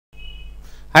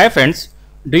Hi friends,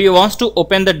 do you want to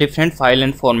open the different file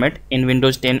and format in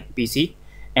Windows 10 PC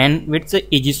and with the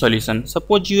easy solution?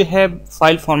 Suppose you have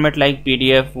file format like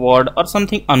PDF, Word or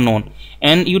something unknown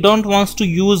and you don't want to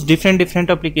use different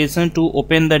application to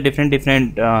open the different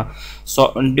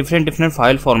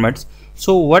file formats.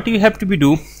 So what you have to be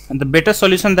do, the better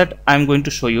solution that I am going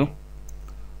to show you.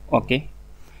 Okay,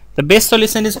 the best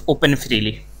solution is Open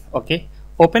Freely. Okay,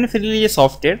 Open Freely is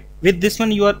software. With this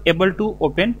one you are able to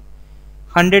open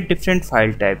 100 different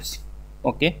file types.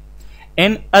 Okay,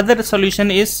 and other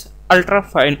solution is Ultra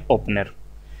File Opener.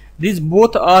 These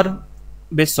both are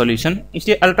best solution.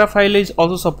 Actually, Ultra File is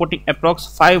also supporting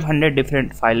approx 500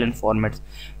 different file and formats.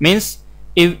 Means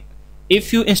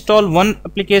if you install one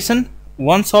application,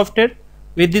 one software,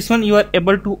 with this one you are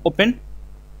able to open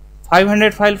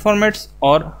 500 file formats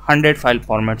or 100 file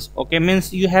formats. Okay,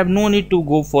 means you have no need to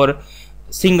go for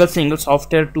single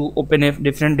software to open a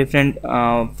different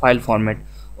file format.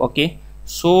 Okay,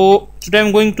 so today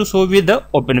I'm going to show you the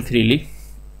Open Freely.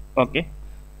 Okay,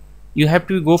 you have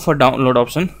to go for download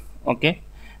option. Okay,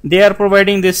 they are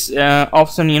providing this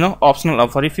option, optional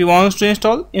offer. If you want to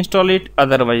install it,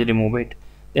 otherwise remove it.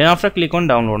 Then after click on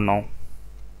download now.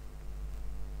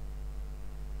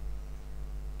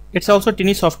 It's also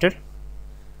tiny software.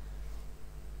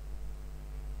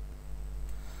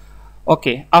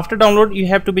 Okay, after download you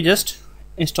have to be just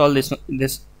install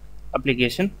this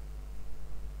application.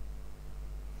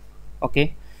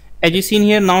 Okay, as you seen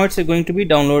here, now it's going to be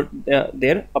download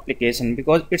their application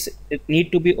because it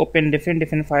need to be open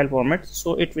different file formats,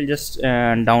 so it will just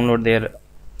download their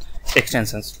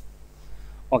extensions.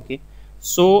 Okay,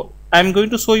 so I'm going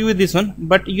to show you this one,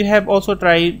 but you have also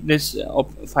tried this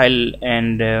file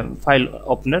and file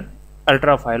opener,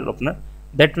 Ultra File Opener.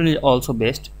 That one is also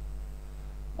best.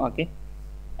 Okay,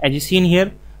 as you seen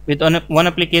here, with one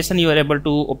application you are able to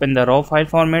open the raw file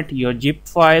format, your zip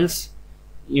files,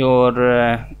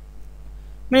 your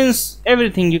means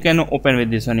everything you can open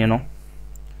with this one.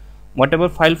 Whatever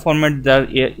file format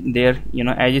there,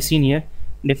 as you seen here,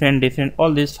 different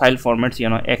all these file formats,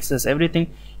 access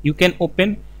everything you can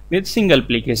open with single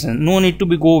application. No need to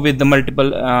be go with the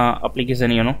multiple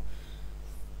application.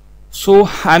 So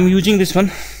I'm using this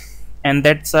one, and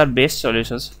that's our best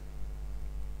solutions.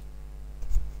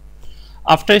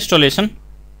 After installation,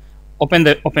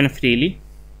 open freely.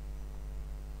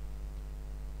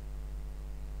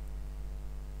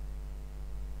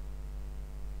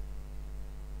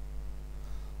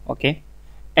 Okay,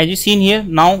 as you seen here,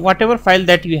 now whatever file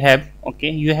that you have,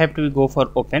 okay, you have to go for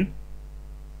open.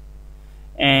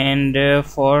 And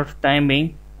for time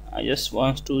being, I just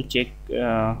want to check.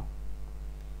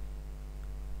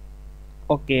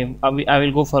 Okay, I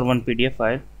will go for one PDF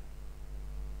file.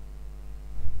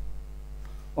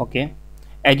 Okay,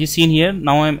 as you seen here,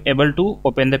 now I'm able to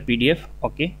open the PDF.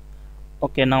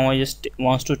 Okay, now I just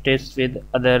want to test with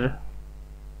other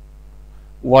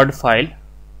Word file.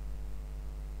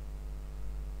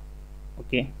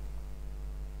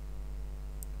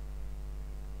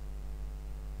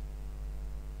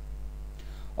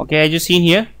 Okay, as you seen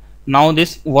here, now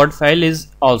this Word file is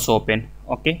also open.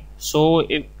 Okay, so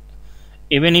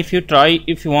even if you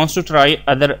want to try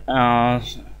other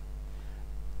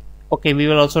okay, we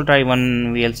will also try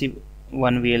one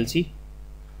VLC.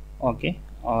 Okay,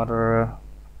 or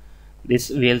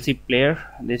this VLC player,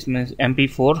 this means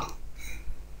MP4.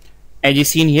 As you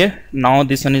seen here, now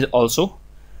this one is also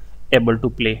able to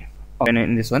play. Okay,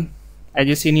 in this one, as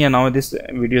you seen here, now this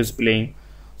video is playing.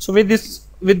 So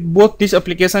with both this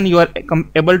application you are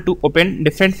able to open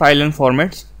different file and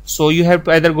formats. So you have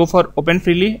to either go for Open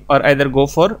Freely or either go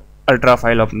for Ultra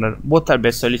File Opener. Both are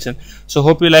best solution. So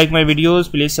hope you like my videos.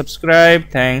 Please subscribe.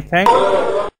 Thanks.